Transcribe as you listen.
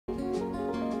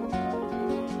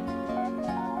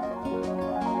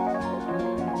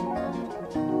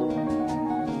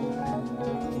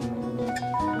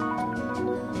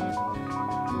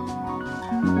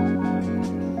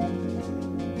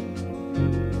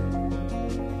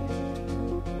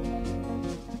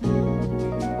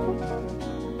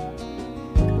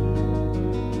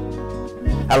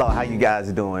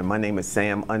guys doing? My name is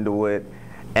Sam Underwood,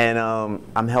 and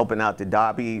I'm helping out the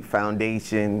Darby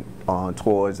Foundation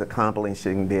towards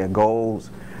accomplishing their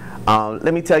goals.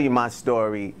 Let me tell you my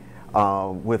story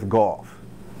with golf.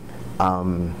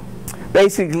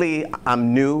 Basically,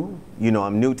 I'm new.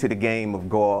 I'm new to the game of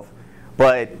golf,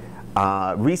 but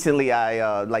recently,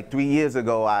 like 3 years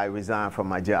ago, I resigned from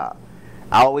my job.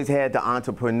 I always had the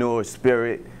entrepreneur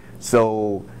spirit,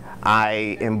 so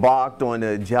I embarked on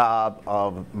a job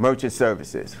of merchant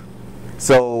services.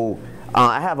 So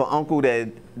I have an uncle that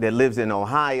lives in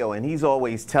Ohio, and he's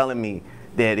always telling me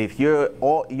that if you're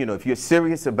if you're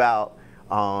serious about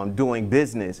doing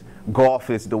business, golf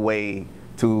is the way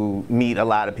to meet a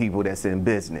lot of people that's in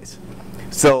business.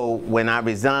 So when I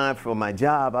resigned from my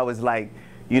job, I was like,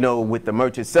 with the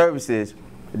merchant services,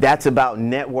 that's about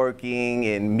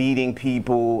networking and meeting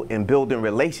people and building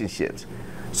relationships.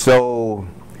 So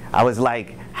I was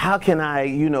like, how can I,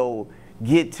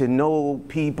 get to know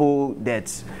people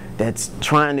that's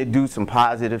trying to do some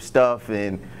positive stuff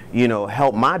and,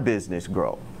 help my business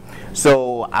grow.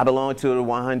 So I belong to the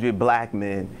 100 Black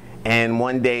Men, and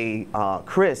one day,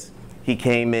 Chris, he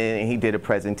came in and he did a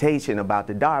presentation about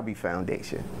the Darby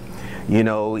Foundation.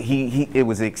 It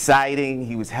was exciting.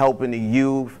 He was helping the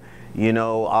youth.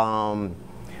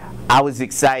 I was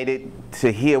excited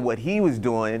to hear what he was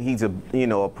doing. He's a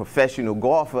professional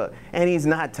golfer, and he's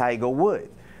not Tiger Woods.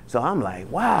 So I'm like,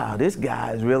 wow, this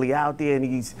guy is really out there, and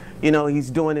he's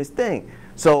doing his thing.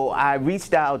 So I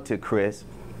reached out to Chris,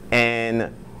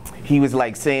 and he was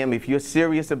like, Sam, if you're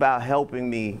serious about helping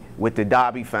me with the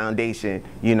Darby Foundation,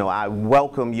 I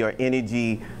welcome your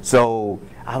energy. So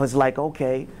I was like,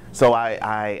 okay. So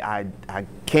I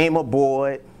came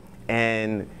aboard,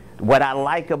 and what I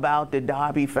like about the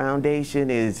Darby Foundation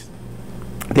is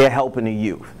they're helping the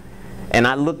youth. And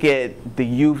I look at the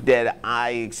youth that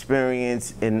I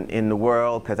experience in the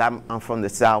world, because I'm from the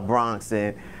South Bronx,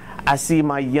 and I see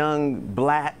my young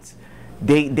blacks,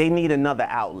 they need another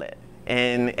outlet.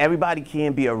 And everybody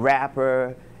can't be a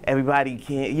rapper, everybody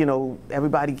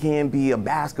can't be a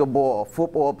basketball or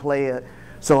football player.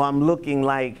 So I'm looking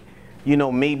like,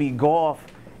 maybe golf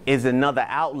is another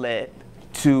outlet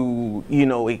to,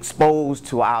 expose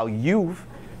to our youth,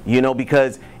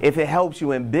 because if it helps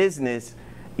you in business,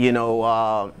 being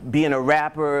a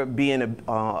rapper, being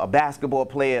a basketball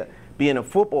player, being a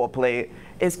football player,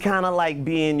 it's kind of like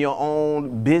being your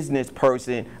own business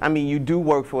person. I mean, you do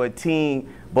work for a team,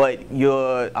 but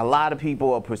a lot of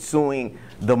people are pursuing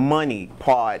the money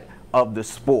part of the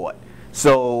sport.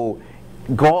 So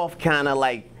golf kind of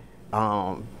like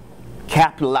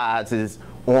capitalizes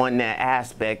on that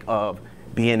aspect of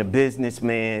being a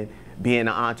businessman, being an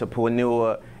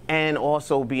entrepreneur, and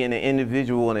also being an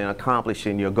individual and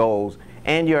accomplishing your goals.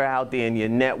 And you're out there and you're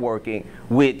networking,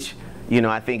 which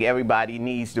I think everybody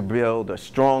needs to build a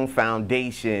strong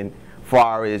foundation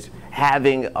far as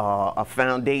having a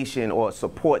foundation or a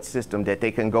support system that they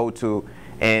can go to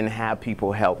and have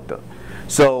people help them.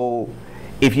 So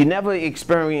if you never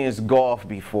experienced golf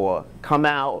before, come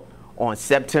out on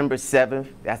September 7th,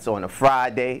 that's on a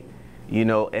Friday, at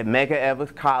Medgar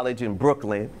Evers College in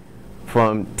Brooklyn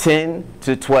from 10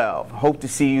 to 12. Hope to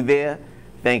see you there.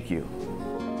 Thank you.